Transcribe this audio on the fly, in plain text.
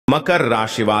मकर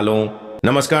राशि वालों,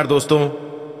 नमस्कार दोस्तों।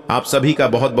 आप सभी का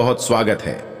बहुत बहुत स्वागत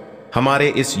है हमारे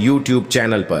इस YouTube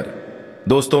चैनल पर।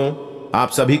 दोस्तों,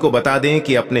 आप सभी को बता दें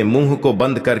कि अपने मुंह को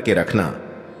बंद करके रखना।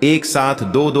 एक साथ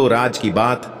दो राज की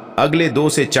बात अगले 2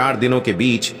 से 4 दिनों के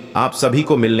बीच आप सभी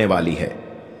को मिलने वाली है।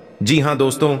 जी हां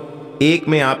दोस्तों, एक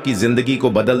में आपकी जिंदगी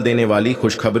को बदल देने वाली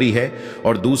खुशखबरी है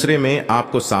और दूसरे में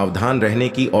आपको सावधान रहने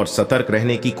की और सतर्क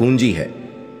रहने की कुंजी है।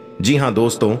 जी हां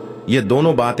दोस्तों, ये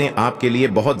दोनों बातें आपके लिए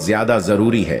बहुत ज्यादा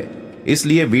जरूरी है,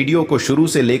 इसलिए वीडियो को शुरू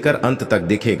से लेकर अंत तक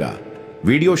देखेगा।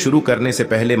 वीडियो शुरू करने से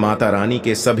पहले माता रानी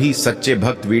के सभी सच्चे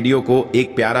भक्त वीडियो को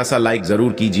एक प्यारा सा लाइक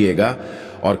जरूर कीजिएगा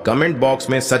और कमेंट बॉक्स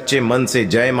में सच्चे मन से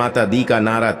जय माता दी का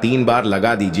नारा 3 बार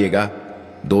लगा दीजिएगा।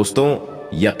 दोस्तों,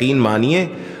 यकीन मानिए,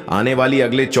 आने वाली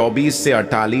अगले 24 से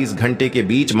 48 घंटे के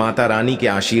बीच माता रानी के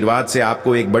आशीर्वाद से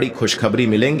आपको एक बड़ी खुशखबरी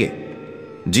मिलेंगे।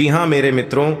 जी हां मेरे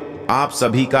मित्रों, आप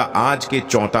सभी का आज के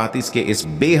 34 के इस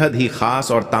बेहद ही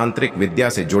खास और तांत्रिक विद्या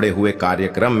से जुड़े हुए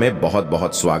कार्यक्रम में बहुत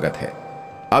बहुत स्वागत है।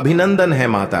 अभिनंदन है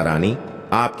माता रानी,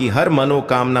 आपकी हर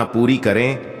मनोकामना पूरी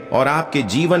करें और आपके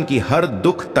जीवन की हर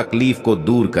दुख तकलीफ को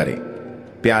दूर करें।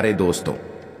 प्यारे दोस्तों,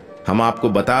 हम आपको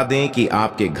बता दें कि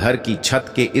आपके घर की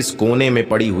छत के इस कोने में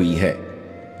पड़ी हुई है।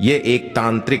 ये एक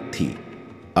तांत्रिक थी।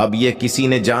 अब ये किसी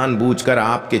ने जानबूझकर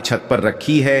आपके छत पर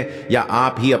रखी है या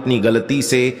आप ही अपनी गलती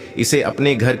से इसे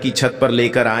अपने घर की छत पर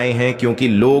लेकर आए हैं, क्योंकि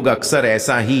लोग अक्सर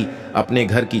ऐसा ही अपने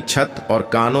घर की छत और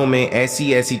कानों में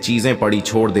ऐसी ऐसी चीजें पड़ी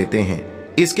छोड़ देते हैं।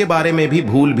 इसके बारे में भी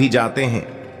भूल भी जाते हैं।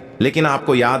 लेकिन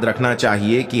आपको याद रखना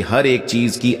चाहिए कि हर एक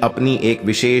चीज की अपनी एक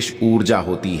विशेष ऊर्जा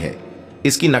होती है,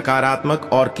 इसकी नकारात्मक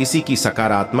और किसी की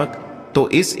सकारात्मक। तो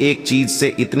इस एक चीज से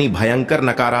इतनी भयंकर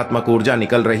नकारात्मक ऊर्जा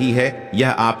निकल रही है, यह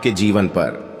आपके जीवन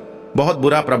पर बहुत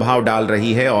बुरा प्रभाव डाल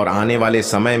रही है और आने वाले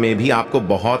समय में भी आपको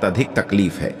बहुत अधिक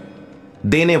तकलीफ है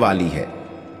देने वाली है।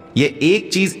 यह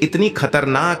एक चीज इतनी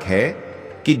खतरनाक है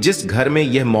कि जिस घर में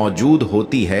यह मौजूद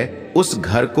होती है उस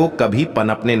घर को कभी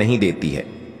पनपने नहीं देती है।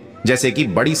 जैसे कि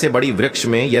बड़ी से बड़ी वृक्ष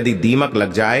में यदि दीमक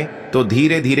लग जाए तो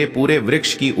धीरे धीरे पूरे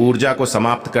वृक्ष की ऊर्जा को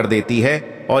समाप्त कर देती है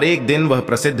और एक दिन वह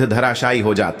प्रसिद्ध धराशायी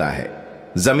हो जाता है।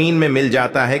 जमीन में मिल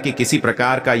जाता है कि किसी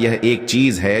प्रकार का यह एक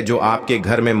चीज है जो आपके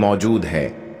घर में मौजूद है,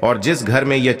 और जिस घर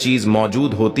में यह चीज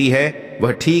मौजूद होती है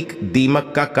वह ठीक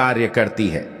दीमक का कार्य करती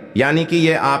है। यानी कि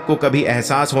यह आपको कभी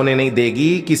एहसास होने नहीं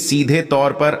देगी कि सीधे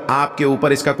तौर पर आपके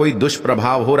ऊपर इसका कोई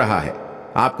दुष्प्रभाव हो रहा है।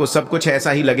 आपको सब कुछ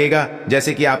ऐसा ही लगेगा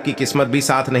जैसे कि आपकी किस्मत भी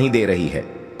साथ नहीं दे रही है,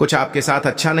 कुछ आपके साथ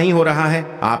अच्छा नहीं हो रहा है,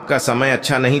 आपका समय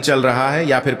अच्छा नहीं चल रहा है,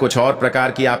 या फिर कुछ और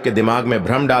प्रकार की आपके दिमाग में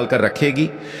भ्रम डालकर रखेगी।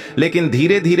 लेकिन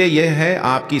धीरे धीरे यह है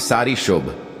आपकी सारी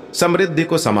शुभ समृद्धि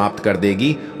को समाप्त कर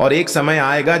देगी और एक समय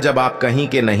आएगा जब आप कहीं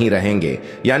के नहीं रहेंगे,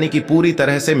 यानी कि पूरी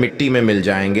तरह से मिट्टी में मिल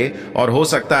जाएंगे। और हो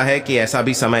सकता है कि ऐसा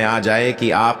भी समय आ जाए कि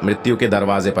आप मृत्यु के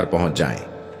दरवाजे पर पहुंच जाएं।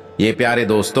 ये प्यारे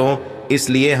दोस्तों,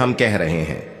 इसलिए हम कह रहे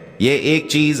हैं, ये एक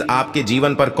चीज आपके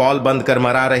जीवन पर कॉल बंद कर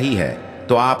मरा रही है,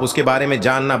 तो आप उसके बारे में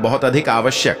जानना बहुत अधिक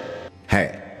आवश्यक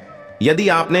है। यदि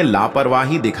आपने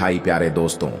लापरवाही दिखाई प्यारे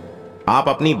दोस्तों, आप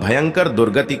अपनी भयंकर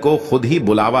दुर्गति को खुद ही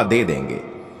बुलावा दे देंगे।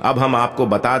 अब हम आपको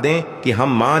बता दें कि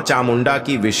हम मां चामुंडा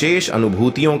की विशेष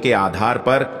अनुभूतियों के आधार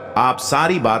पर आप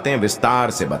सारी बातें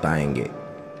विस्तार से बताएंगे।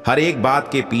 हर एक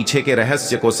बात के पीछे के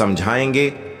रहस्य को समझाएंगे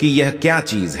कि यह क्या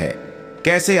चीज है,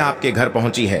 कैसे आपके घर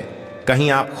पहुंची है।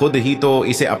 कहीं आप खुद ही तो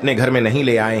इसे अपने घर में नहीं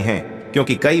ले आए हैं,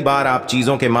 क्योंकि कई बार आप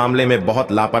चीजों के मामले में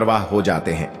बहुत लापरवाह हो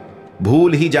जाते हैं,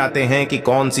 भूल ही जाते हैं कि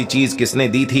कौन सी चीज किसने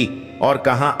दी थी और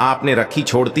कहां आपने रखी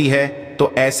छोड़ती है।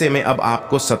 तो ऐसे में अब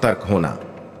आपको सतर्क होना।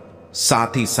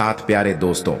 साथ ही साथ प्यारे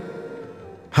दोस्तों,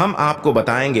 हम आपको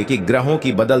बताएंगे कि ग्रहों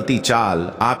की बदलती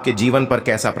चाल आपके जीवन पर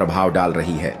कैसा प्रभाव डाल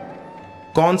रही है।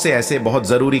 कौन से ऐसे बहुत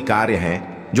जरूरी कार्य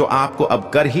हैं जो आपको अब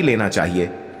कर ही लेना चाहिए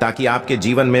ताकि आपके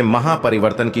जीवन में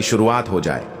महापरिवर्तन की शुरुआत हो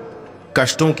जाए।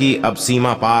 कष्टों की अब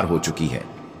सीमा पार हो चुकी है,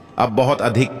 अब बहुत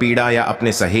अधिक पीड़ा या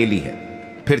अपने सहेली है।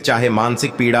 फिर चाहे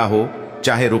मानसिक पीड़ा हो,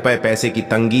 चाहे रुपए पैसे की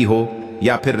तंगी हो,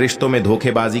 या फिर रिश्तों में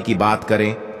धोखेबाजी की बात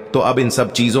करें, तो अब इन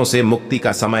सब चीजों से मुक्ति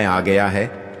का समय आ गया है।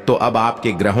 तो अब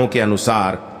आपके ग्रहों के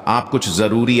अनुसार आप कुछ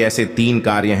जरूरी ऐसे 3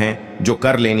 कार्य हैं जो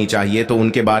कर लेनी चाहिए, तो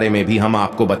उनके बारे में भी हम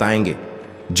आपको बताएंगे।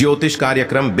 ज्योतिष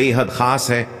कार्यक्रम बेहद खास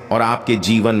है और आपके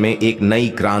जीवन में एक नई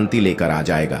क्रांति लेकर आ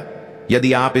जाएगा।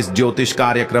 यदि आप इस ज्योतिष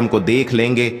कार्यक्रम को देख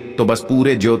लेंगे तो बस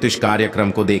पूरे ज्योतिष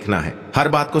कार्यक्रम को देखना है, हर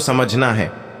बात को समझना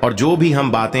है, और जो भी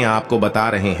हम बातें आपको बता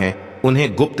रहे हैं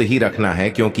उन्हें गुप्त ही रखना है,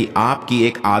 क्योंकि आपकी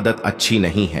एक आदत अच्छी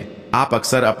नहीं है। आप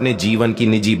अक्सर अपने जीवन की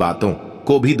निजी बातों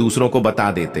को भी दूसरों को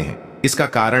बता देते हैं। इसका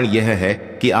कारण यह है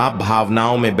कि आप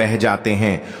भावनाओं में बह जाते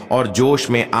हैं और जोश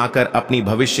में आकर अपनी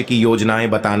भविष्य की योजनाएं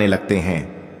बताने लगते हैं।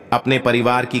 अपने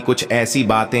परिवार की कुछ ऐसी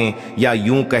बातें या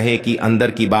यूं कहे कि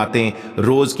अंदर की बातें,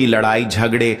 रोज की लड़ाई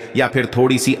झगड़े या फिर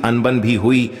थोड़ी सी अनबन भी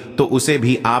हुई तो उसे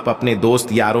भी आप अपने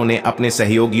दोस्त यारों ने अपने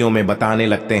सहयोगियों में बताने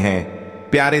लगते हैं।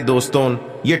 प्यारे दोस्तों,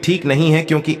 ये ठीक नहीं है,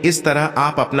 क्योंकि इस तरह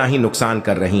आप अपना ही नुकसान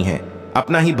कर रही हैं,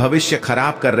 अपना ही भविष्य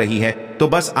खराब कर रही है। तो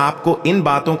बस आपको इन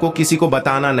बातों को किसी को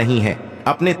बताना नहीं है,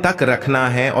 अपने तक रखना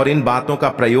है और इन बातों का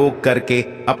प्रयोग करके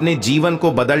अपने जीवन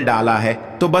को बदल डाला है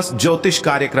तो बस ज्योतिष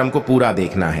कार्यक्रम को पूरा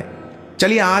देखना है।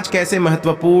 चलिए आज कैसे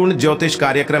महत्वपूर्ण ज्योतिष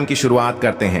कार्यक्रम की शुरुआत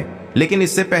करते हैं, लेकिन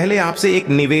इससे पहले आपसे एक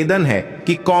निवेदन है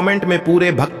कि कमेंट में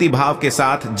पूरे भक्ति भाव के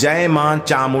साथ जय मां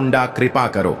चामुंडा कृपा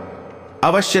करो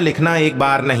अवश्य लिखना, एक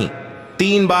बार नहीं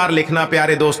 3 बार लिखना।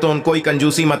 प्यारे दोस्तों, कोई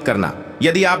कंजूसी मत करना।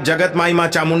 यदि आप जगत माई मां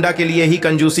चामुंडा के लिए ही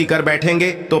कंजूसी कर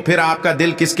बैठेंगे तो फिर आपका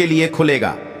दिल किसके लिए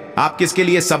खुलेगा, आप किसके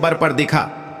लिए सबर पर दिखा।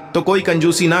 तो कोई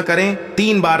कंजूसी ना करें,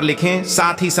 3 बार लिखें।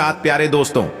 साथ ही साथ प्यारे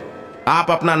दोस्तों,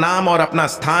 आप अपना नाम और अपना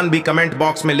स्थान भी कमेंट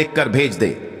बॉक्स में लिखकर भेज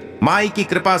दे। माई की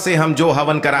कृपा से हम जो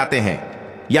हवन कराते हैं,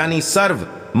 यानी सर्व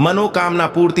मनोकामना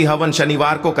पूर्ति हवन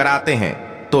शनिवार को कराते हैं,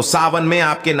 तो सावन में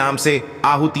आपके नाम से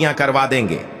आहुतियां करवा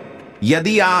देंगे।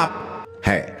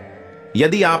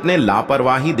 यदि आपने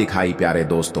लापरवाही दिखाई प्यारे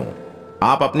दोस्तों,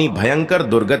 आप अपनी भयंकर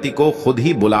दुर्गति को खुद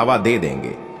ही बुलावा दे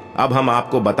देंगे। अब हम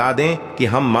आपको बता दें कि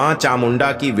हम मां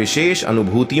चामुंडा की विशेष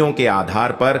अनुभूतियों के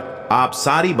आधार पर आप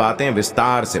सारी बातें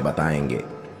विस्तार से बताएंगे।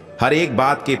 हर एक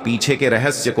बात के पीछे के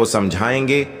रहस्य को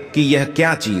समझाएंगे कि यह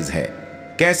क्या चीज है,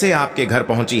 कैसे आपके घर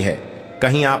पहुंची है।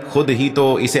 कहीं आप खुद ही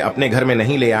तो इसे अपने घर में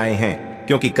नहीं ले आए हैं,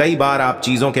 क्योंकि कई बार आप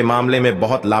चीजों के मामले में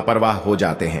बहुत लापरवाह हो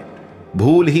जाते हैं,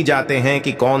 भूल ही जाते हैं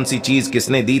कि कौन सी चीज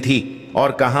किसने दी थी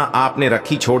और कहां आपने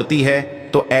रखी छोड़ती है।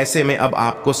 तो ऐसे में अब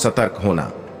आपको सतर्क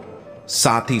होना।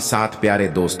 साथ ही साथ प्यारे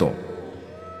दोस्तों,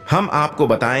 हम आपको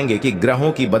बताएंगे कि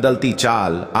ग्रहों की बदलती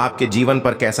चाल आपके जीवन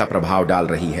पर कैसा प्रभाव डाल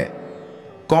रही है,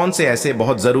 कौन से ऐसे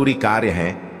बहुत जरूरी कार्य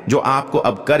हैं जो आपको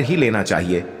अब कर ही लेना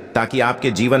चाहिए ताकि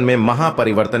आपके जीवन में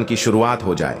महापरिवर्तन की शुरुआत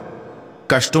हो जाए।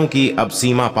 कष्टों की अब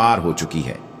सीमा पार हो चुकी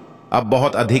है, अब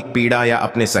बहुत अधिक पीड़ा या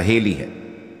अपने सहेली है,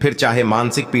 फिर चाहे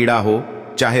मानसिक पीड़ा हो,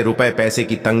 चाहे रुपए पैसे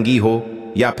की तंगी हो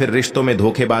या फिर रिश्तों में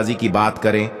धोखेबाजी की बात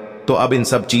करें, तो अब इन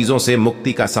सब चीजों से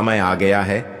मुक्ति का समय आ गया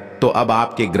है। तो अब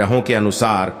आपके ग्रहों के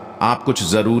अनुसार आप कुछ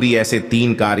जरूरी ऐसे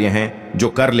 3 कार्य हैं जो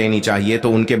कर लेनी चाहिए,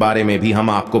 तो उनके बारे में भी हम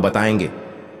आपको बताएंगे।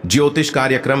 ज्योतिष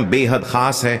कार्यक्रम बेहद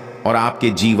खास है और आपके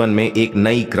जीवन में एक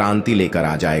नई क्रांति लेकर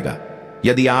आ जाएगा।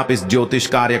 यदि आप इस ज्योतिष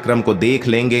कार्यक्रम को देख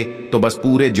लेंगे तो बस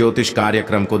पूरे ज्योतिष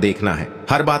कार्यक्रम को देखना है,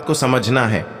 हर बात को समझना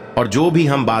है और जो भी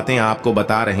हम बातें आपको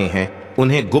बता रहे हैं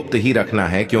उन्हें गुप्त ही रखना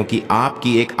है, क्योंकि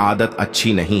आपकी एक आदत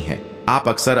अच्छी नहीं है। आप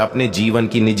अक्सर अपने जीवन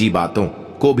की निजी बातों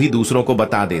को भी दूसरों को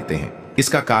बता देते हैं।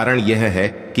 इसका कारण यह है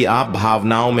कि आप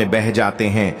भावनाओं में बह जाते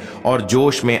हैं और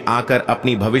जोश में आकर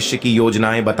अपनी भविष्य की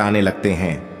योजनाएं बताने लगते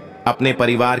हैं। अपने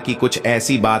परिवार की कुछ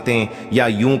ऐसी बातें या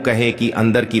यूं कहे कि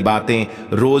अंदर की बातें,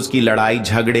 रोज की लड़ाई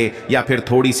झगड़े या फिर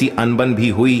थोड़ी सी अनबन भी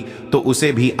हुई तो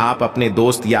उसे भी आप अपने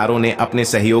दोस्त यारों ने अपने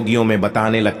सहयोगियों में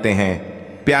बताने लगते हैं।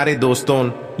 प्यारे दोस्तों,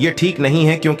 ये ठीक नहीं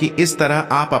है, क्योंकि इस तरह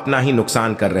आप अपना ही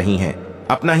नुकसान कर रही हैं,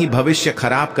 अपना ही भविष्य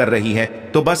खराब कर रही है।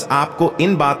 तो बस आपको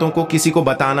इन बातों को किसी को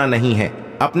बताना नहीं है,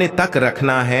 अपने तक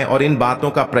रखना है और इन बातों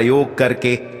का प्रयोग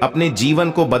करके अपने जीवन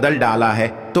को बदल डाला है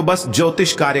तो बस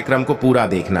ज्योतिष कार्यक्रम को पूरा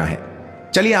देखना है।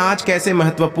 चलिए आज कैसे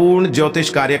महत्वपूर्ण ज्योतिष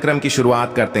कार्यक्रम की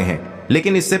शुरुआत करते हैं,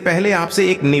 लेकिन इससे पहले आपसे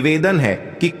एक निवेदन है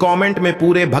कि कमेंट में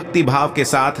पूरे भक्ति भाव के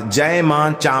साथ जय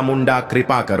मां चामुंडा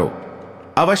कृपा करो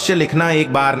अवश्य लिखना,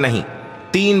 एक बार नहीं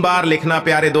 3 बार लिखना।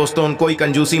 प्यारे दोस्तों, कोई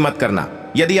कंजूसी मत करना।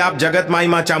 यदि आप जगत माई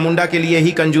मां चामुंडा के लिए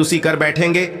ही कंजूसी कर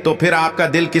बैठेंगे तो फिर आपका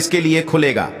दिल किसके लिए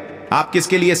खुलेगा, आप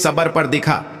किसके लिए सबर पर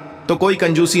दिखा। तो कोई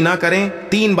कंजूसी ना करें,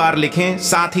 3 बार लिखें।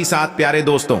 साथ ही साथ प्यारे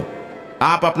दोस्तों,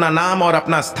 आप अपना नाम और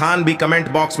अपना स्थान भी कमेंट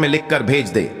बॉक्स में लिखकर भेज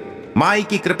दे। माई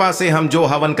की कृपा से हम जो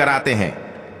हवन कराते हैं,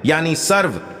 यानी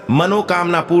सर्व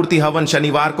मनोकामना पूर्ति हवन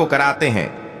शनिवार को कराते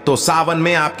हैं, तो सावन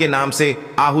में आपके नाम से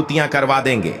आहुतियां करवा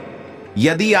देंगे।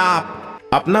 यदि आप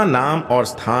अपना नाम और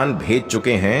स्थान भेज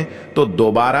चुके हैं तो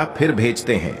दोबारा फिर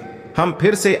भेजते हैं, हम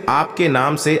फिर से आपके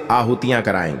नाम से आहुतियां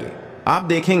कराएंगे। आप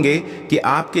देखेंगे कि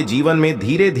आपके जीवन में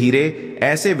धीरे धीरे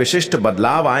ऐसे विशिष्ट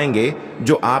बदलाव आएंगे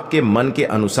जो आपके मन के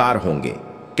अनुसार होंगे।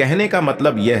 कहने का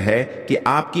मतलब यह है कि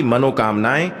आपकी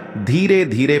मनोकामनाएं धीरे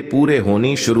धीरे पूरे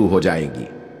होनी शुरू हो जाएगी।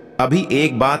 अभी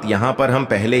एक बात यहां पर हम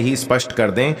पहले ही स्पष्ट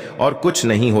कर दें और कुछ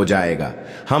नहीं हो जाएगा।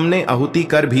 हमने आहुति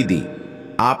कर भी दी,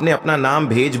 आपने अपना नाम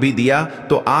भेज भी दिया,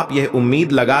 तो आप यह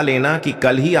उम्मीद लगा लेना कि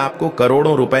कल ही आपको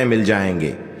करोड़ों रुपए मिल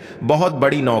जाएंगे, बहुत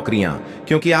बड़ी नौकरियां,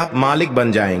 क्योंकि आप मालिक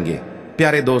बन जाएंगे।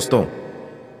 प्यारे दोस्तों,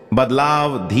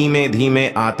 बदलाव धीमे धीमे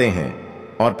आते हैं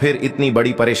और फिर इतनी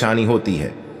बड़ी परेशानी होती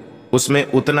है, उसमें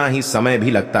उतना ही समय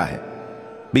भी लगता है।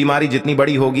 बीमारी जितनी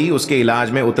बड़ी होगी उसके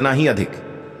इलाज में उतना ही अधिक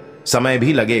समय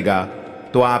भी लगेगा।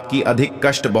 तो आपकी अधिक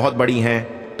कष्ट बहुत बड़ी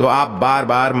हैं, तो आप बार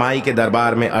बार माई के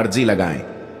दरबार में अर्जी लगाएं,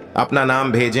 अपना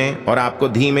नाम भेजें और आपको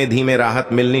धीमे धीमे राहत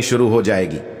मिलनी शुरू हो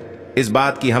जाएगी। इस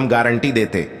बात की हम गारंटी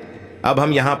देते। अब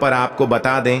हम यहाँ पर आपको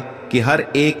बता दें कि हर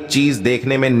एक चीज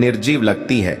देखने में निर्जीव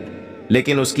लगती है,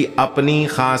 लेकिन उसकी अपनी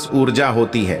खास ऊर्जा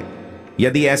होती है।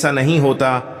 यदि ऐसा नहीं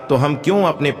होता तो हम क्यों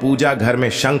अपने पूजा घर में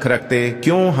शंख रखते,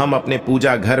 क्यों हम अपने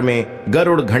पूजा घर में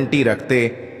गरुड़ घंटी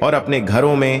रखते और अपने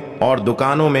घरों में और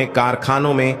दुकानों में,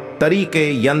 कारखानों में तरीके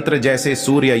यंत्र जैसे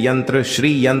सूर्य यंत्र,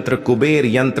 श्री यंत्र, कुबेर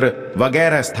यंत्र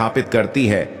वगैरह स्थापित करती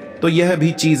है। तो यह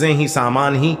भी चीजें ही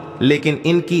सामान ही, लेकिन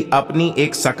इनकी अपनी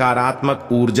एक सकारात्मक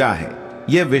ऊर्जा है।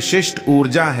 यह विशिष्ट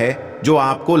ऊर्जा है जो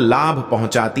आपको लाभ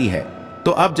पहुंचाती है।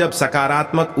 तो अब जब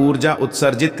सकारात्मक ऊर्जा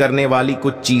उत्सर्जित करने वाली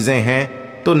कुछ चीजें हैं,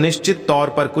 तो निश्चित तौर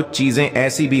पर कुछ चीजें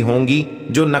ऐसी भी होंगी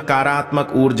जो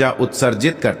नकारात्मक ऊर्जा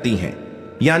उत्सर्जित करती हैं,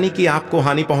 यानी कि आपको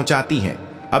हानि पहुंचाती हैं।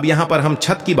 अब यहां पर हम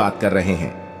छत की बात कर रहे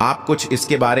हैं, आप कुछ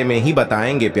इसके बारे में ही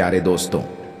बताएंगे। प्यारे दोस्तों,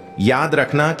 याद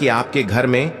रखना कि आपके घर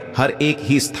में हर एक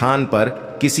ही स्थान पर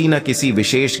किसी न किसी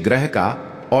विशेष ग्रह का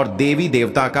और देवी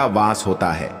देवता का वास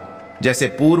होता है। जैसे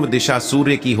पूर्व दिशा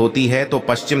सूर्य की होती है तो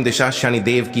पश्चिम दिशा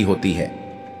शनिदेव की होती है।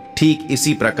 ठीक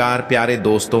इसी प्रकार प्यारे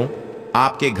दोस्तों,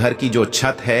 आपके घर की जो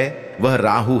छत है वह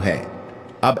राहु है।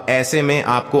 अब ऐसे में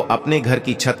आपको अपने घर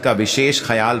की छत का विशेष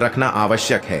ख्याल रखना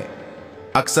आवश्यक है।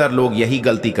 अक्सर लोग यही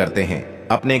गलती करते हैं,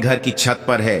 अपने घर की छत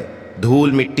पर है,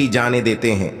 धूल मिट्टी जाने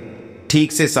देते हैं,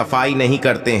 ठीक से सफाई नहीं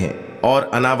करते हैं और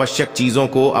अनावश्यक चीजों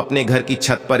को अपने घर की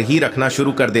छत पर ही रखना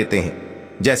शुरू कर देते हैं।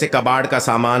 जैसे कबाड़ का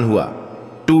सामान हुआ,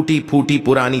 टूटी फूटी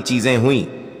पुरानी चीजें हुई,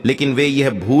 लेकिन वे यह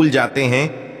भूल जाते हैं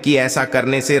कि ऐसा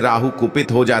करने से राहु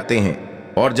कुपित हो जाते हैं,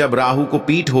 और जब राहु को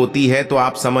पीठ होती है तो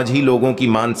आप समझ ही लोगों की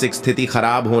मानसिक स्थिति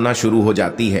खराब होना शुरू हो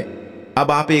जाती है।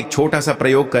 अब आप एक छोटा सा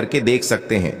प्रयोग करके देख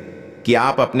सकते हैं कि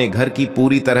आप अपने घर की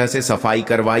पूरी तरह से सफाई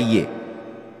करवाइए।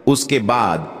 उसके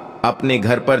बाद अपने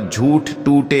घर पर झूठ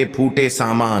टूटे फूटे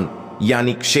सामान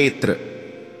यानी क्षेत्र,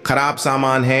 खराब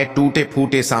सामान है, टूटे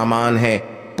फूटे सामान है,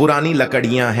 पुरानी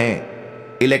लकड़ियां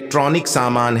हैं, इलेक्ट्रॉनिक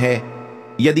सामान है,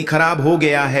 यदि खराब हो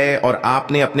गया है और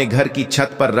आपने अपने घर की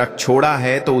छत पर रख छोड़ा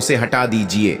है तो उसे हटा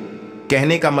दीजिए।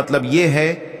 कहने का मतलब यह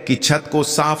है कि छत को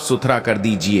साफ सुथरा कर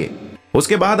दीजिए।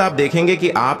 उसके बाद आप देखेंगे कि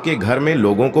आपके घर में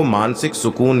लोगों को मानसिक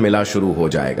सुकून मिला शुरू हो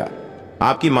जाएगा।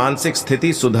 आपकी मानसिक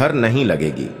स्थिति सुधर नहीं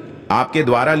लगेगी, आपके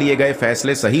द्वारा लिए गए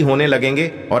फैसले सही होने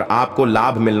लगेंगे और आपको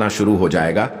लाभ मिलना शुरू हो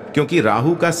जाएगा, क्योंकि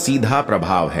राहु का सीधा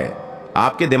प्रभाव है।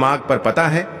 आपके दिमाग पर पता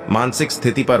है, मानसिक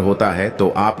स्थिति पर होता है। तो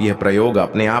आप यह प्रयोग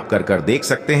अपने आप कर देख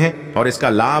सकते हैं और इसका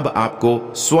लाभ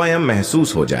आपको स्वयं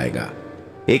महसूस हो जाएगा।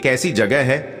 एक ऐसी जगह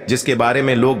है जिसके बारे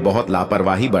में लोग बहुत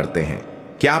लापरवाही बरतते हैं।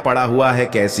 क्या पड़ा हुआ है,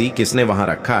 कैसी, किसने वहां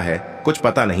रखा है, कुछ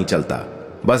पता नहीं चलता।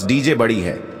 बस डीजे बड़ी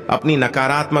है, अपनी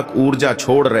नकारात्मक ऊर्जा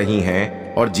छोड़ रही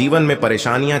हैं और जीवन में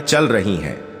परेशानियां चल रही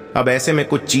हैं। अब ऐसे में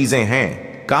कुछ चीजें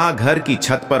हैं का घर की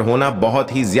छत पर होना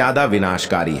बहुत ही ज्यादा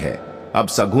विनाशकारी है। अब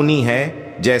सगुनी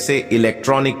है, जैसे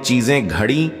इलेक्ट्रॉनिक चीजें,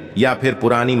 घड़ी या फिर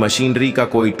पुरानी मशीनरी का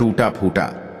कोई टूटा फूटा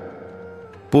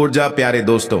पुर्जा। प्यारे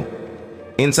दोस्तों,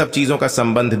 इन सब चीजों का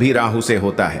संबंध भी राहु से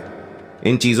होता है।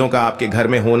 इन चीजों का आपके घर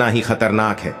में होना ही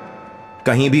खतरनाक है,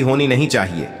 कहीं भी होनी नहीं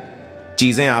चाहिए।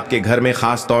 चीजें आपके घर में,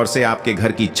 खास तौर से आपके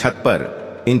घर की छत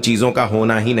पर, इन चीजों का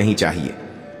होना ही नहीं चाहिए।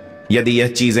 यदि यह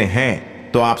चीजें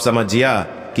हैं तो आप समझिए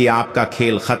कि आपका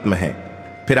खेल खत्म है,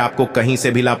 फिर आपको कहीं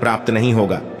से भी लाभ प्राप्त नहीं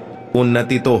होगा।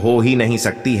 उन्नति तो हो ही नहीं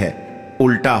सकती है,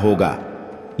 उल्टा होगा।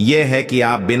 यह है कि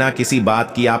आप बिना किसी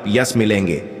बात की आप यश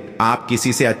मिलेंगे। आप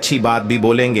किसी से अच्छी बात भी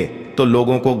बोलेंगे तो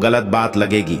लोगों को गलत बात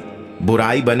लगेगी,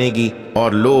 बुराई बनेगी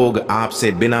और लोग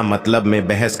आपसे बिना मतलब में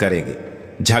बहस करेंगे,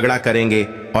 झगड़ा करेंगे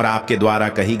और आपके द्वारा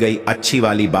कही गई अच्छी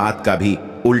वाली बात का भी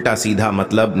उल्टा सीधा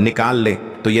मतलब निकाल ले।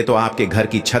 तो ये तो आपके घर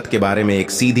की छत के बारे में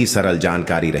एक सीधी सरल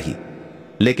जानकारी रही।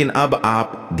 लेकिन अब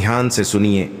आप ध्यान से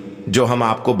सुनिए जो हम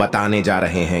आपको बताने जा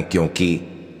रहे हैं, क्योंकि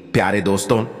प्यारे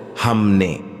दोस्तों,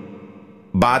 हमने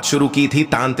बात शुरू की थी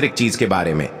तांत्रिक चीज के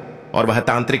बारे में, और वह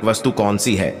तांत्रिक वस्तु कौन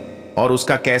सी है और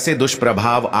उसका कैसे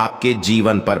दुष्प्रभाव आपके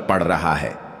जीवन पर पड़ रहा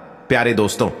है। प्यारे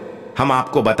दोस्तों, हम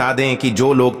आपको बता दें कि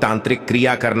जो लोग तांत्रिक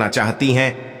क्रिया करना चाहती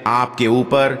हैं आपके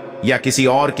ऊपर या किसी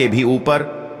और के भी ऊपर,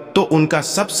 तो उनका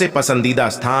सबसे पसंदीदा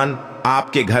स्थान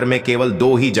आपके घर में केवल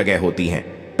दो ही जगह होती हैं।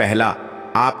 पहला,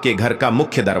 आपके घर का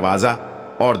मुख्य दरवाजा,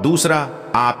 और दूसरा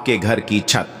आपके घर की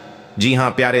छत। जी हां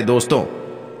प्यारे दोस्तों,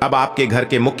 अब आपके घर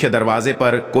के मुख्य दरवाजे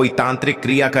पर कोई तांत्रिक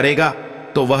क्रिया करेगा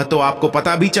तो वह तो आपको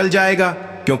पता भी चल जाएगा,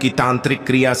 क्योंकि तांत्रिक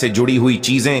क्रिया से जुड़ी हुई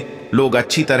चीजें लोग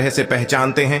अच्छी तरह से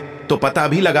पहचानते हैं, तो पता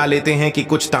भी लगा लेते हैं कि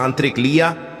कुछ तांत्रिक क्रिया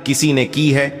किसी ने की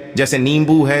है। जैसे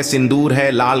नींबू है, सिंदूर है,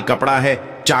 लाल कपड़ा है,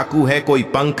 चाकू है, कोई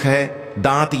पंख है,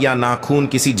 दांत या नाखून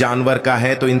किसी जानवर का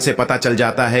है, तो इनसे पता चल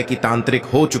जाता है कि तांत्रिक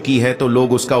हो चुकी है, तो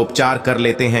लोग उसका उपचार कर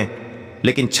लेते हैं।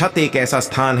 लेकिन छत एक ऐसा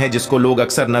स्थान है जिसको लोग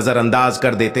अक्सर नजरअंदाज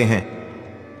कर देते हैं,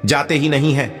 जाते ही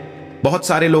नहीं है। बहुत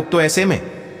सारे लोग तो ऐसे में,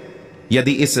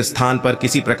 यदि इस स्थान पर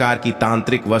किसी प्रकार की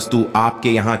तांत्रिक वस्तु आपके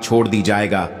यहां छोड़ दी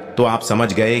जाएगा तो आप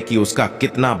समझ गए कि उसका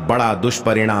कितना बड़ा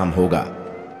दुष्परिणाम होगा।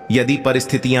 यदि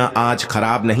परिस्थितियां आज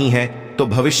खराब नहीं है तो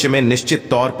भविष्य में निश्चित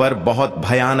तौर पर बहुत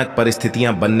भयानक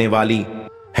परिस्थितियां बनने वाली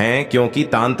हैं, क्योंकि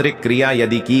तांत्रिक क्रिया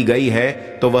यदि की गई है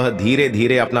तो वह धीरे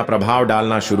धीरे अपना प्रभाव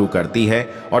डालना शुरू करती है।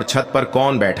 और छत पर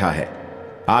कौन बैठा है?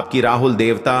 आपकी राहुल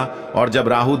देवता। और जब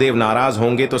राहु देव नाराज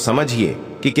होंगे तो समझिए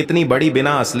कि कितनी बड़ी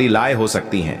बिना असली लाए हो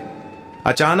सकती हैं।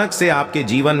 अचानक से आपके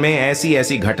जीवन में ऐसी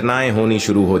ऐसी घटनाएं होनी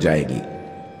शुरू हो जाएगी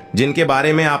जिनके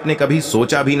बारे में आपने कभी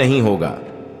सोचा भी नहीं होगा।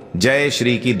 जय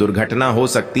श्री की दुर्घटना हो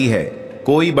सकती है,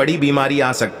 कोई बड़ी बीमारी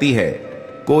आ सकती है,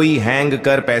 कोई हैंग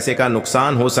कर पैसे का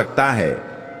नुकसान हो सकता है,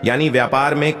 यानी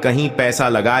व्यापार में कहीं पैसा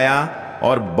लगाया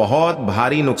और बहुत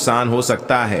भारी नुकसान हो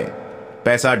सकता है,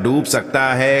 पैसा डूब सकता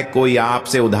है, कोई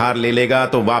आपसे उधार ले लेगा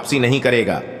तो वापसी नहीं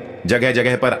करेगा, जगह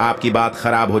जगह पर आपकी बात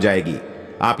खराब हो जाएगी,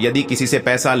 आप यदि किसी से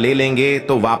पैसा ले लेंगे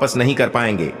तो वापस नहीं कर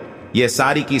पाएंगे। ये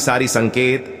सारी की सारी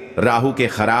संकेत राहु के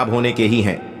खराब होने के ही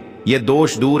हैं। ये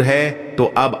दोष दूर है तो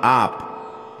अब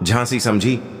आप झांसी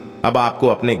समझी, अब आपको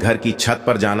अपने घर की छत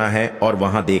पर जाना है और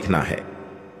वहां देखना है।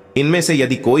 इनमें से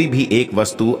यदि कोई भी एक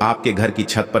वस्तु आपके घर की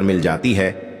छत पर मिल जाती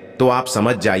है तो आप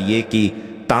समझ जाइए कि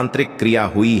तांत्रिक क्रिया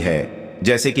हुई है।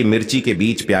 जैसे कि मिर्ची के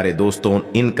बीज प्यारे दोस्तों,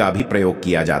 इनका भी प्रयोग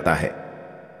किया जाता है।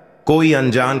 कोई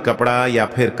अनजान कपड़ा या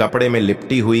फिर कपड़े में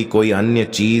लिपटी हुई कोई अन्य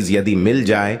चीज यदि मिल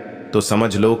जाए तो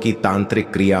समझ लो कि तांत्रिक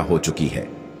क्रिया हो चुकी है।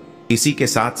 इसी के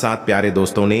साथ साथ प्यारे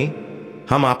दोस्तों ने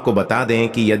हम आपको बता दें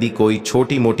कि यदि कोई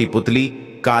छोटी मोटी पुतली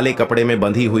काले कपड़े में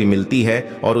बंधी हुई मिलती है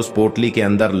और उस पोटली के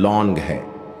अंदर लौंग है,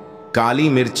 काली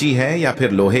मिर्ची है या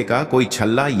फिर लोहे का कोई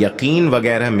छल्ला यकीन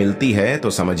वगैरह मिलती है तो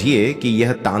समझिए कि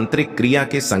यह तांत्रिक क्रिया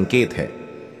के संकेत है।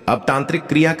 अब तांत्रिक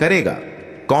क्रिया करेगा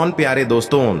कौन प्यारे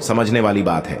दोस्तों? समझने वाली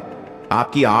बात है।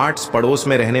 आपकी आर्ट्स पड़ोस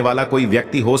में रहने वाला कोई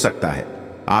व्यक्ति हो सकता है,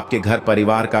 आपके घर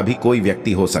परिवार का भी कोई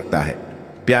व्यक्ति हो सकता है।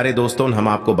 प्यारे दोस्तों, हम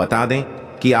आपको बता दें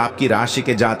कि आपकी राशि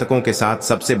के जातकों के साथ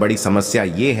सबसे बड़ी समस्या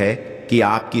यह है कि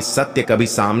आपकी सत्य कभी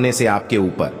सामने से आपके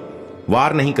ऊपर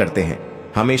वार नहीं करते हैं,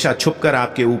 हमेशा छुपकर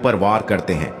आपके ऊपर वार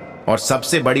करते हैं। और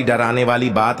सबसे बड़ी डराने वाली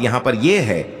बात यहां पर यह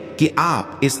है कि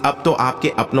आप अब तो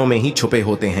आपके अपनों में ही छुपे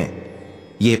होते हैं।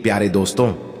 ये प्यारे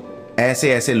दोस्तों,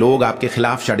 ऐसे ऐसे लोग आपके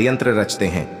खिलाफ षड्यंत्र रचते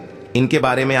हैं, इनके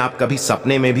बारे में आप कभी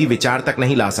सपने में भी विचार तक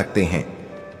नहीं ला सकते हैं।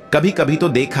 कभी कभी तो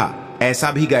देखा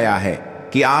ऐसा भी गया है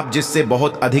कि आप जिससे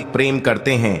बहुत अधिक प्रेम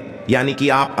करते हैं, यानी कि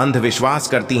आप अंधविश्वास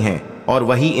करती हैं, और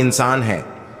वही इंसान है,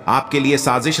 आपके लिए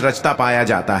साजिश रचता पाया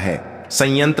जाता है,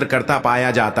 संयंत्र करता पाया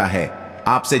जाता है,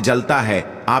 आपसे जलता है।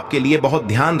 आपके लिए बहुत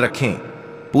ध्यान रखें,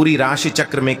 पूरी राशि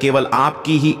चक्र में केवल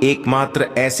आपकी ही एकमात्र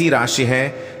ऐसी राशि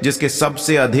है जिसके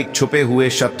सबसे अधिक छुपे हुए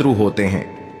शत्रु होते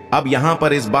हैं। अब यहां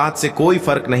पर इस बात से कोई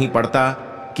फर्क नहीं पड़ता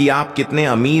कि आप कितने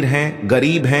अमीर हैं,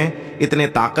 गरीब हैं, इतने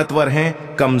ताकतवर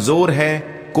हैं, कमजोर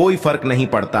हैं, कोई फर्क नहीं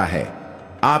पड़ता है।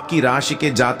 आपकी राशि के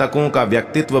जातकों का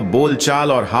व्यक्तित्व,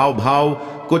 बोलचाल और हाव भाव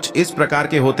कुछ इस प्रकार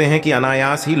के होते हैं कि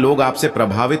अनायास ही लोग आपसे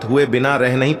प्रभावित हुए बिना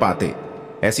रह नहीं पाते।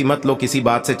 ऐसी मत लो किसी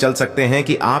बात से चल सकते हैं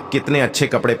कि आप कितने अच्छे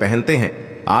कपड़े पहनते हैं,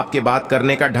 आपके बात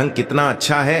करने का ढंग कितना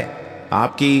अच्छा है,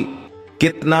 आपकी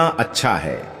कितना अच्छा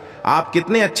है, आप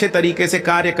कितने अच्छे तरीके से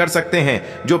कार्य कर सकते हैं।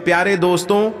 जो प्यारे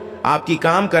दोस्तों, आपकी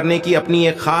काम करने की अपनी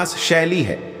एक खास शैली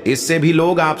है, इससे भी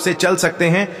लोग आपसे चल सकते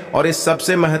हैं। और इस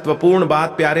सबसे महत्वपूर्ण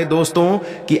बात प्यारे दोस्तों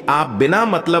कि आप बिना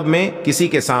मतलब में किसी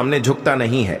के सामने झुकता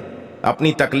नहीं है,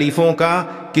 अपनी तकलीफों का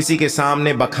किसी के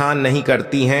सामने बखान नहीं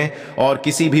करती हैं, और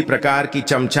किसी भी प्रकार की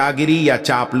चमचागिरी या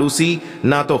चापलूसी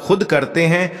ना तो खुद करते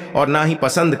हैं और ना ही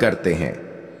पसंद करते हैं।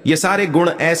 ये सारे गुण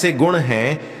ऐसे गुण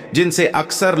हैं जिनसे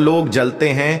अक्सर लोग जलते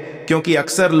हैं, क्योंकि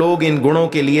अक्सर लोग इन गुणों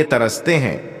के लिए तरसते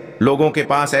हैं। लोगों के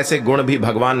पास ऐसे गुण भी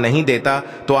भगवान नहीं देता,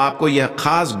 तो आपको यह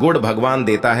खास गुण भगवान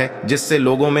देता है जिससे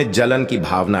लोगों में जलन की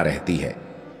भावना रहती है।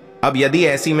 अब यदि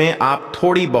ऐसी में आप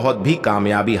थोड़ी बहुत भी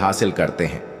कामयाबी हासिल करते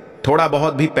हैं, थोड़ा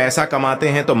बहुत भी पैसा कमाते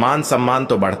हैं, तो मान सम्मान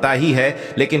तो बढ़ता ही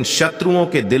है, लेकिन शत्रुओं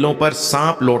के दिलों पर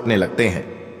सांप लौटने लगते हैं।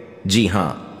 जी हां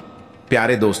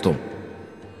प्यारे दोस्तों,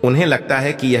 उन्हें लगता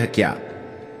है कि यह क्या,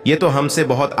 ये तो हमसे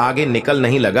बहुत आगे निकल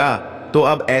नहीं लगा, तो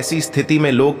अब ऐसी स्थिति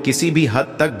में लोग किसी भी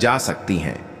हद तक जा सकती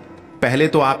हैं। पहले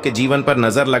तो आपके जीवन पर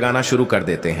नजर लगाना शुरू कर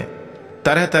देते हैं,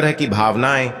 तरह तरह की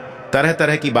भावनाएं, तरह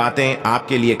तरह की बातें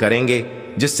आपके लिए करेंगे,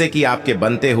 जिससे कि आपके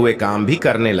बनते हुए काम भी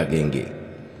करने लगेंगे।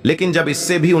 लेकिन जब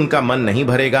इससे भी उनका मन नहीं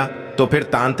भरेगा तो फिर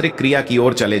तांत्रिक क्रिया की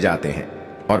ओर चले जाते हैं।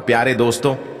 और प्यारे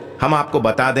दोस्तों, हम आपको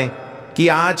बता दें कि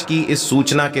आज की इस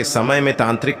सूचना के समय में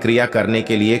तांत्रिक क्रिया करने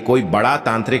के लिए कोई बड़ा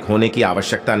तांत्रिक होने की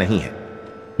आवश्यकता नहीं है।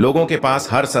 लोगों के पास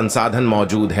हर संसाधन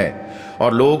मौजूद है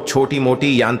और लोग छोटी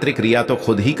मोटी यांत्रिक क्रिया तो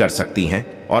खुद ही कर सकती हैं।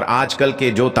 और आजकल के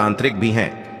जो तांत्रिक भी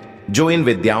हैं, जो इन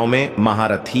विद्याओं में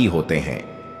महारथी होते हैं,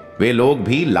 वे लोग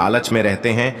भी लालच में रहते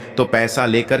हैं तो पैसा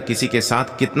लेकर किसी के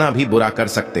साथ कितना भी बुरा कर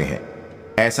सकते हैं।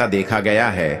 ऐसा देखा गया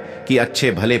है कि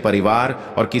अच्छे भले परिवार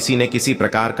और किसी ने किसी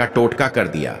प्रकार का टोटका कर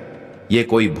दिया, ये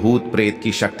कोई भूत प्रेत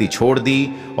की शक्ति छोड़ दी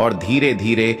और धीरे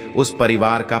धीरे उस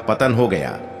परिवार का पतन हो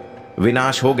गया,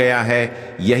 विनाश हो गया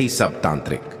है। यही सब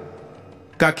तांत्रिक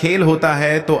का खेल होता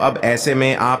है। तो अब ऐसे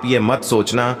में आप ये मत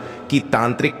सोचना कि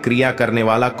तांत्रिक क्रिया करने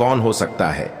वाला कौन हो सकता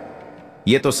है,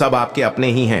 ये तो सब आपके अपने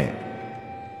ही हैं।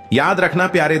 याद रखना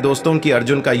प्यारे दोस्तों कि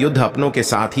अर्जुन का युद्ध अपनों के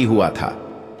साथ ही हुआ था।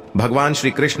 भगवान श्री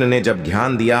कृष्ण ने जब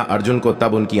ध्यान दिया अर्जुन को,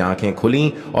 तब उनकी आंखें खुलीं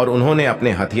और उन्होंने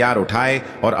अपने हथियार उठाए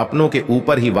और अपनों के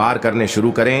ऊपर ही वार करने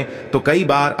शुरू करें। तो कई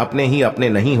बार अपने ही अपने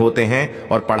नहीं होते हैं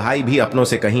और पढ़ाई भी अपनों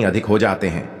से कहीं अधिक हो जाते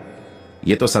हैं।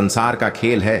 ये तो संसार का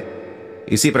खेल है,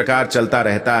 इसी प्रकार चलता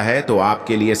रहता है। तो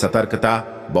आपके लिए सतर्कता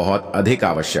बहुत अधिक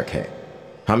आवश्यक है।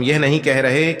 हम यह नहीं कह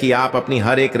रहे कि आप अपनी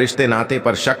हर एक रिश्ते नाते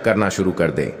पर शक करना शुरू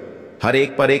कर दें, हर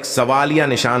एक पर एक सवाल या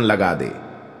निशान लगा दे।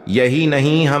 यही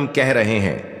नहीं हम कह रहे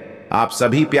हैं। आप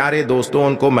सभी प्यारे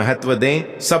दोस्तों को महत्व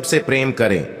दें, सबसे प्रेम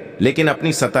करें, लेकिन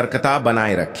अपनी सतर्कता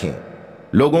बनाए रखें।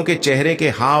 लोगों के चेहरे के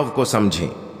हाव को समझें,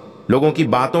 लोगों की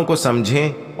बातों को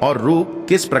समझें और रूप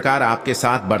किस प्रकार आपके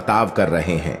साथ बर्ताव कर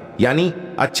रहे हैं, यानी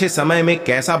अच्छे समय में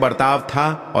कैसा बर्ताव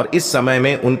था और इस समय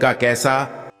में उनका कैसा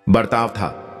बर्ताव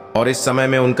था और इस समय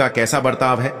में उनका कैसा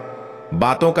बर्ताव है।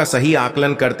 बातों का सही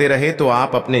आकलन करते रहे तो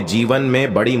आप अपने जीवन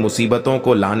में बड़ी मुसीबतों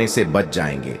को लाने से बच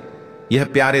जाएंगे। यह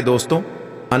प्यारे दोस्तों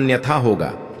अन्यथा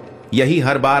होगा। यही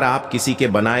हर बार आप किसी के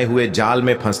बनाए हुए जाल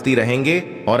में फंसती रहेंगे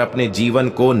और अपने जीवन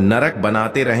को नरक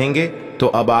बनाते रहेंगे। तो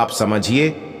अब आप समझिए,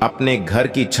 अपने घर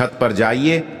की छत पर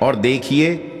जाइए और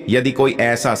देखिए यदि कोई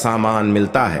ऐसा सामान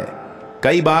मिलता है।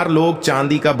 कई बार लोग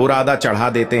चांदी का बुरादा चढ़ा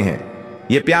देते हैं।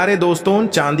 ये प्यारे दोस्तों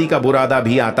चांदी का बुरादा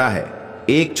भी आता है।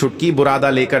 एक छुटकी बुरादा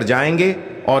लेकर जाएंगे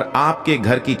और आपके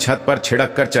घर की छत पर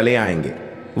छिड़क कर चले आएंगे।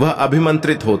 वह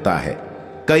अभिमंत्रित होता है,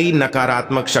 कई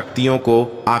नकारात्मक शक्तियों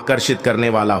को आकर्षित करने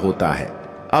वाला होता है।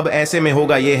 अब ऐसे में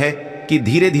होगा यह है कि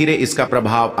धीरे धीरे इसका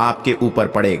प्रभाव आपके ऊपर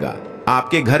पड़ेगा,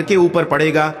 आपके घर के ऊपर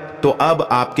पड़ेगा। तो अब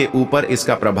आपके ऊपर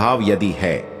इसका प्रभाव यदि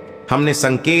है, हमने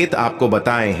संकेत आपको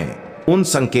बताए हैं, उन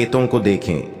संकेतों को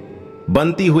देखें।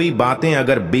 बनती हुई बातें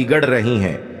अगर बिगड़ रही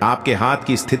हैं, आपके हाथ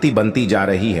की स्थिति बनती जा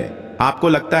रही है, आपको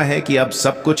लगता है कि अब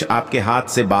सब कुछ आपके हाथ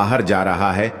से बाहर जा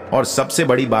रहा है और सबसे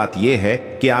बड़ी बात यह है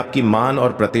कि आपकी मान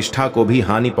और प्रतिष्ठा को भी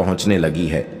हानि पहुंचने लगी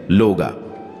है। लोग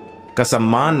का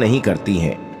सम्मान नहीं करती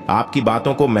हैं, आपकी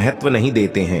बातों को महत्व नहीं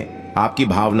देते हैं, आपकी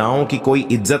भावनाओं की कोई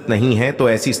इज्जत नहीं है। तो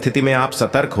ऐसी स्थिति में आप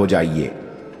सतर्क हो जाइए।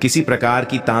 किसी प्रकार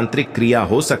की तांत्रिक क्रिया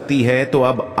हो सकती है। तो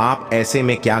अब आप ऐसे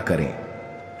में क्या करें,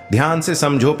 ध्यान से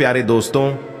समझो प्यारे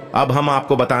दोस्तों। अब हम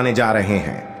आपको बताने जा रहे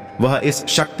हैं वह इस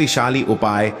शक्तिशाली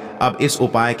उपाय। अब इस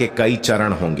उपाय के कई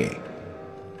चरण होंगे।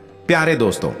 प्यारे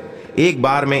दोस्तों, एक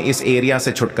बार में इस एरिया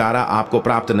से छुटकारा आपको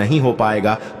प्राप्त नहीं हो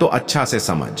पाएगा, तो अच्छा से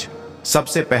समझ।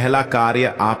 सबसे पहला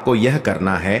कार्य आपको यह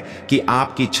करना है कि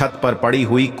आपकी छत पर पड़ी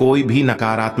हुई कोई भी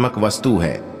नकारात्मक वस्तु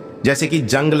है, जैसे कि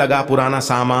जंग लगा पुराना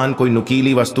सामान, कोई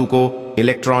नुकीली वस्तु को,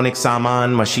 इलेक्ट्रॉनिक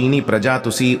सामान, मशीनी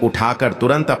प्रजातुसी उठाकर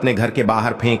तुरंत अपने घर के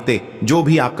बाहर फेंकते। जो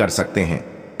भी आप कर सकते हैं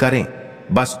करें,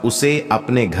 बस उसे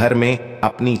अपने घर में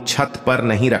अपनी छत पर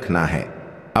नहीं रखना है।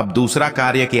 अब दूसरा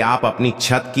कार्य कि आप अपनी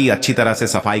छत की अच्छी तरह से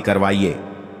सफाई करवाइए।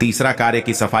 तीसरा कार्य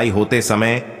की सफाई होते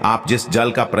समय आप जिस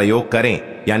जल का प्रयोग करें,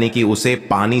 यानी कि उसे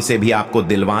पानी से भी आपको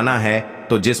दिलवाना है,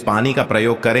 तो जिस पानी का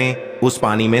प्रयोग करें उस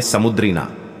पानी में समुद्री ना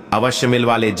अवश्य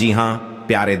मिलवा ले। जी हाँ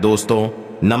प्यारे दोस्तों,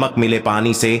 नमक मिले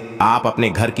पानी से आप अपने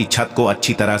घर की छत को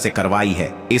अच्छी तरह से करवाई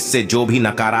है। इससे जो भी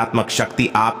नकारात्मक शक्ति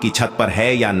आपकी छत पर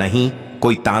है या नहीं,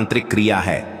 कोई तांत्रिक क्रिया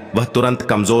है, वह तुरंत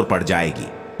कमजोर पड़ जाएगी।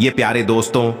 ये प्यारे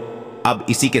दोस्तों, अब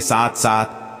इसी के साथ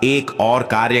साथ एक और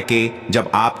कार्य के, जब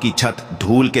आपकी छत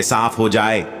धूल के साफ हो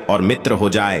जाए और मित्र हो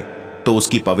जाए, तो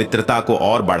उसकी पवित्रता को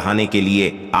और बढ़ाने के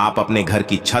लिए आप अपने घर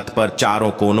की छत पर चारों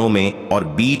कोनों में और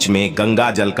बीच में गंगा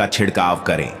जल का छिड़काव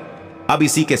करें। अब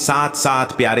इसी के साथ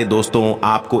साथ प्यारे दोस्तों,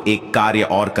 आपको एक कार्य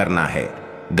और करना है।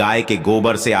 गाय के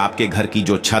गोबर से आपके घर की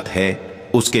जो छत है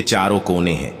उसके चारों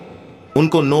कोने हैं,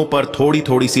 उनको नो पर थोड़ी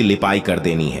थोड़ी सी लिपाई कर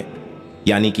देनी है।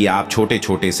 यानी कि आप छोटे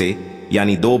छोटे से,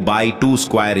 यानी 2x2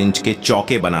 स्क्वायर इंच के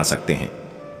चौके बना सकते हैं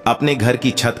अपने घर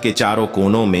की छत के चारों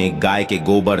कोनों में गाय के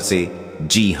गोबर से।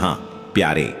 जी हाँ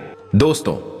प्यारे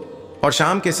दोस्तों, और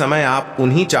शाम के समय आप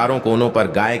उन्हीं चारों कोनों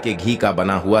पर गाय के घी का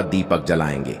बना हुआ दीपक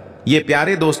जलाएंगे। ये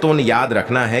प्यारे दोस्तों ने याद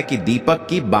रखना है कि दीपक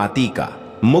की बाती का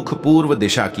मुख पूर्व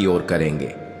दिशा की ओर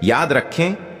करेंगे। याद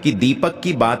रखें कि दीपक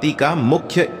की बाती का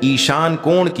मुख्य ईशान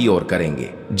कोण की ओर करेंगे।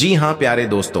 जी हां प्यारे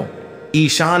दोस्तों,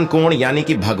 ईशान कोण यानी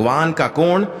कि भगवान का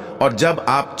कोण। और जब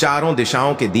आप चारों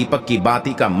दिशाओं के दीपक की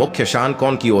बाती का मुख्य शान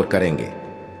कोण की ओर करेंगे,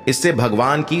 इससे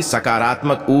भगवान की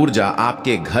सकारात्मक ऊर्जा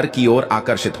आपके घर की ओर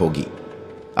आकर्षित होगी।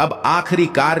 अब आखिरी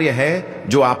कार्य है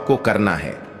जो आपको करना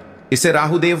है, इससे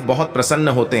राहुदेव बहुत प्रसन्न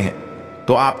होते हैं।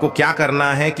 तो आपको क्या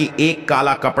करना है कि एक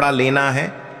काला कपड़ा लेना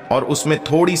है और उसमें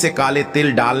थोड़ी से काले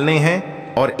तिल डालने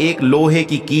हैं और एक लोहे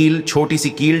की कील, छोटी सी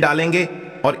कील डालेंगे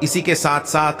और इसी के साथ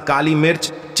साथ काली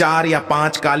मिर्च, 4 या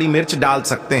 5 काली मिर्च डाल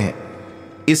सकते हैं।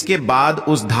 इसके बाद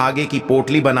उस धागे की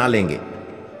पोटली बना लेंगे।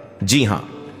 जी हां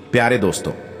प्यारे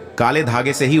दोस्तों, काले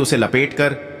धागे से ही उसे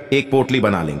लपेटकर एक पोटली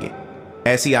बना लेंगे।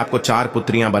 ऐसी आपको 4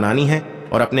 पुत्रियां बनानी हैं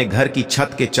और अपने घर की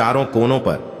छत के चारों कोनों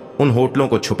पर उन होटलों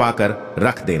को छुपाकर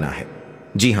रख देना है।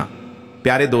 जी हां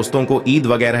प्यारे दोस्तों, को ईद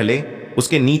वगैरह ले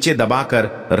उसके नीचे दबाकर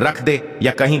रख दे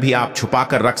या कहीं भी आप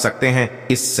छुपाकर रख सकते हैं।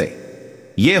 इससे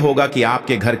यह होगा कि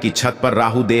आपके घर की छत पर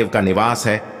राहुदेव का निवास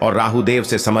है और राहुदेव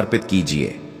से समर्पित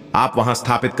कीजिए। आप वहां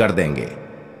स्थापित कर देंगे।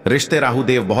 रिश्ते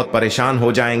राहुदेव बहुत परेशान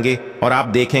हो जाएंगे और आप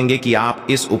देखेंगे कि आप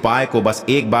इस उपाय को बस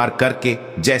एक बार करके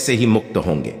जैसे ही मुक्त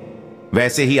होंगे,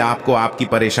 वैसे ही आपको आपकी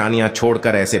परेशानियां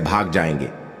छोड़कर ऐसे भाग जाएंगे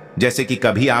जैसे कि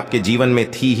कभी आपके जीवन में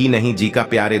थी ही नहीं। जी का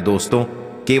प्यारे दोस्तों,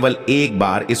 केवल एक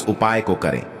बार इस उपाय को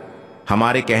करें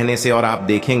हमारे कहने से और आप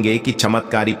देखेंगे कि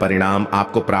चमत्कारी परिणाम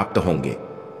आपको प्राप्त होंगे।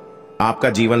 आपका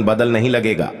जीवन बदल नहीं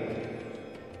लगेगा।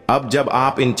 अब जब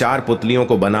आप इन 4 पुतलियों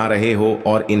को बना रहे हो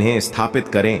और इन्हें स्थापित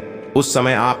करें, उस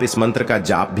समय आप इस मंत्र का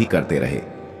जाप भी करते रहे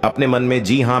अपने मन में।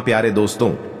 जी हां प्यारे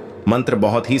दोस्तों, मंत्र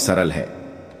बहुत ही सरल है,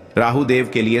 राहुदेव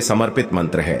के लिए समर्पित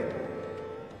मंत्र है।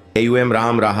 एम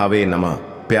राम राहावे नमः।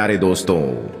 प्यारे दोस्तों,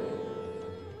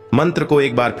 मंत्र को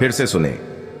एक बार फिर से सुने।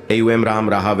 एम राम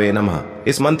राहावे नमः।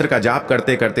 इस मंत्र का जाप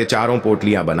करते करते 4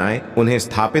 पोटलियां बनाएं, उन्हें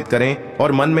स्थापित करें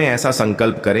और मन में ऐसा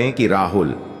संकल्प करें कि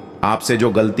राहुल, आपसे जो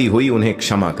गलती हुई उन्हें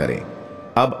क्षमा करें।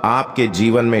 अब आपके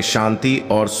जीवन में शांति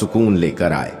और सुकून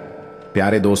लेकर आए।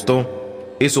 प्यारे दोस्तों,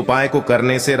 इस उपाय को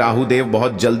करने से राहुदेव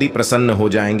बहुत जल्दी प्रसन्न हो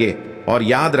जाएंगे और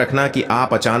याद रखना कि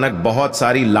आप अचानक बहुत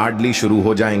सारी लाडली शुरू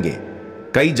हो जाएंगे।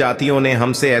 कई जातियों ने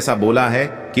हमसे ऐसा बोला है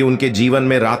कि उनके जीवन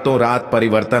में रातों रात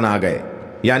परिवर्तन आ गए,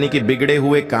 यानी कि बिगड़े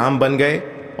हुए काम बन गए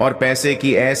और पैसे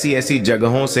की ऐसी ऐसी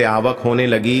जगहों से आवक होने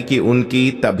लगी कि उनकी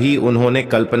तभी उन्होंने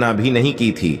कल्पना भी नहीं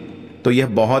की थी। तो यह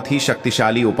बहुत ही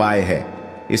शक्तिशाली उपाय है,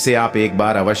 इसे आप एक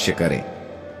बार अवश्य करें।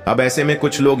 अब ऐसे में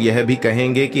कुछ लोग यह भी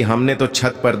कहेंगे कि हमने तो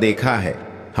छत पर देखा है,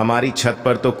 हमारी छत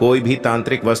पर तो कोई भी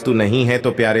तांत्रिक वस्तु नहीं है।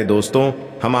 तो प्यारे दोस्तों,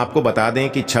 हम आपको बता दें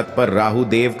कि छत पर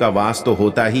राहुदेव का वास तो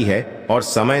होता ही है और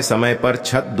समय समय पर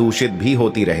छत दूषित भी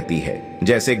होती रहती है,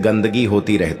 जैसे गंदगी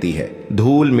होती रहती है,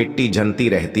 धूल मिट्टी जमती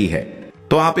रहती है।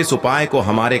 तो आप इस उपाय को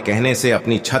हमारे कहने से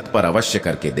अपनी छत पर अवश्य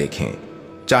करके देखें,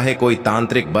 चाहे कोई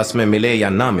तांत्रिक बस में मिले या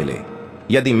ना मिले।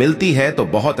 यदि मिलती है तो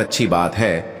बहुत अच्छी बात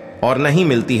है और नहीं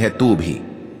मिलती है तो भी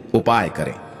उपाय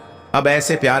करें। अब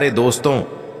ऐसे प्यारे दोस्तों,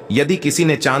 यदि किसी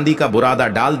ने चांदी का बुरादा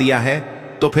डाल दिया है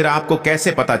तो फिर आपको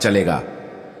कैसे पता चलेगा?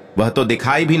 वह तो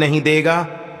दिखाई भी नहीं देगा,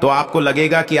 तो आपको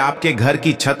लगेगा कि आपके घर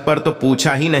की छत पर तो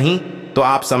पूछा ही नहीं, तो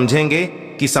आप समझेंगे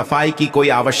कि सफाई की कोई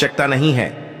आवश्यकता नहीं है।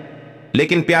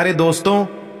 लेकिन प्यारे दोस्तों,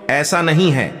 ऐसा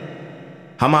नहीं है।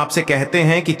 हम आपसे कहते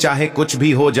हैं कि चाहे कुछ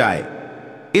भी हो जाए,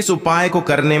 इस उपाय को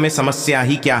करने में समस्या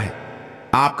ही क्या है।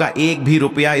 आपका एक भी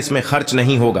रुपया इसमें खर्च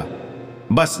नहीं होगा,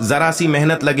 बस जरा सी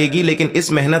मेहनत लगेगी, लेकिन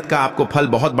इस मेहनत का आपको फल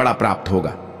बहुत बड़ा प्राप्त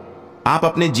होगा। आप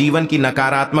अपने जीवन की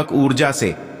नकारात्मक ऊर्जा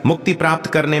से मुक्ति प्राप्त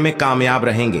करने में कामयाब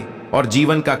रहेंगे और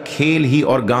जीवन का खेल ही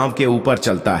और गांव के ऊपर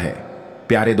चलता है।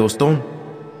 प्यारे दोस्तों,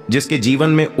 जिसके जीवन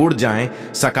में ऊर्जाएं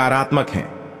सकारात्मक हैं,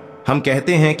 हम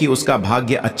कहते हैं कि उसका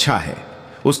भाग्य अच्छा है,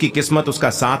 उसकी किस्मत उसका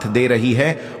साथ दे रही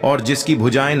है। और जिसकी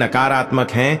भुजाएं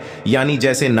नकारात्मक हैं, यानी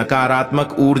जैसे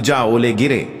नकारात्मक ऊर्जा ओले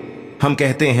गिरे, हम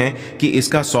कहते हैं कि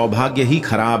इसका सौभाग्य ही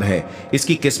खराब है,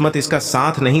 इसकी किस्मत इसका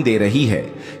साथ नहीं दे रही है।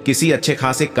 किसी अच्छे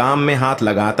खासे काम में हाथ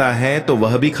लगाता है तो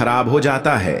वह भी खराब हो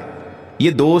जाता है।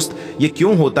 ये दोस्त, ये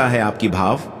क्यों होता है? आपकी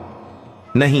भाव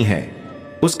नहीं है,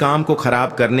 उस काम को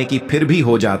खराब करने की फिर भी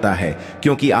हो जाता है,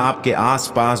 क्योंकि आपके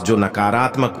आसपास जो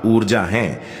नकारात्मक ऊर्जा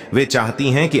हैं, वे चाहती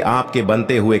हैं कि आपके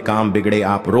बनते हुए काम बिगड़े,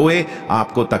 आप रोए,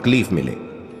 आपको तकलीफ मिले,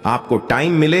 आपको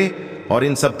टाइम मिले, और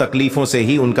इन सब तकलीफों से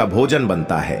ही उनका भोजन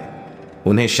बनता है।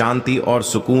 उन्हें शांति और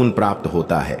सुकून प्राप्त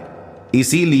होता है,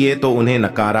 इसीलिए तो उन्हें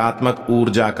नकारात्मक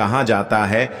ऊर्जा कहा जाता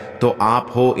है। तो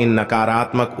आप हो इन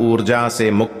नकारात्मक ऊर्जा से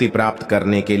मुक्ति प्राप्त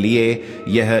करने के लिए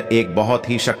यह एक बहुत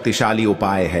ही शक्तिशाली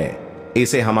उपाय है।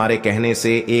 इसे हमारे कहने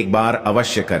से एक बार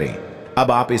अवश्य करें।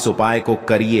 अब आप इस उपाय को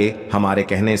करिए हमारे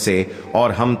कहने से,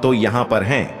 और हम तो यहाँ पर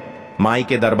हैं। माई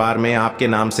के दरबार में आपके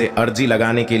नाम से अर्जी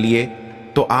लगाने के लिए,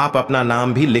 तो आप अपना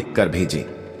नाम भी लिख कर भेजें,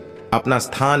 अपना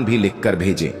स्थान भी लिख कर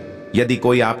भेजें। यदि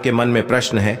कोई आपके मन में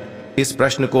प्रश्न है, इस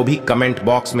प्रश्न को भी कमेंट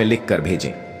बॉक्स में लिख कर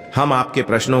भेजें। हम आपके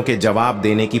प्रश्नों के जवाब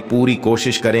देने की पूरी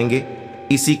कोशिश करेंगे।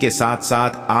 इसी के साथ साथ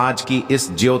आज की इस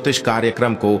ज्योतिष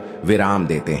कार्यक्रम को विराम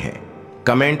देते हैं।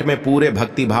 कमेंट में पूरे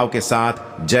भक्ति भाव के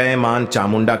साथ जय मां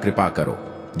चामुंडा कृपा करो,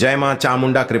 जय मां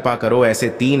चामुंडा कृपा करो ऐसे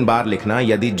 3 बार लिखना।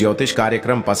 यदि ज्योतिष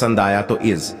कार्यक्रम पसंद आया तो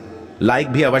लाइक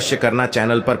भी अवश्य करना।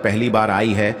 चैनल पर पहली बार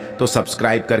आई है तो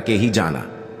सब्सक्राइब करके ही जाना।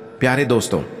 प्यारे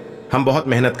दोस्तों, हम बहुत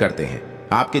मेहनत करते हैं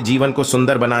आपके जीवन को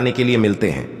सुंदर बनाने के लिए। मिलते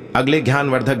हैं अगले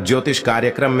ज्ञानवर्धक ज्योतिष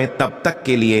कार्यक्रम में। तब तक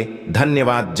के लिए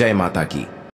धन्यवाद। जय माता की।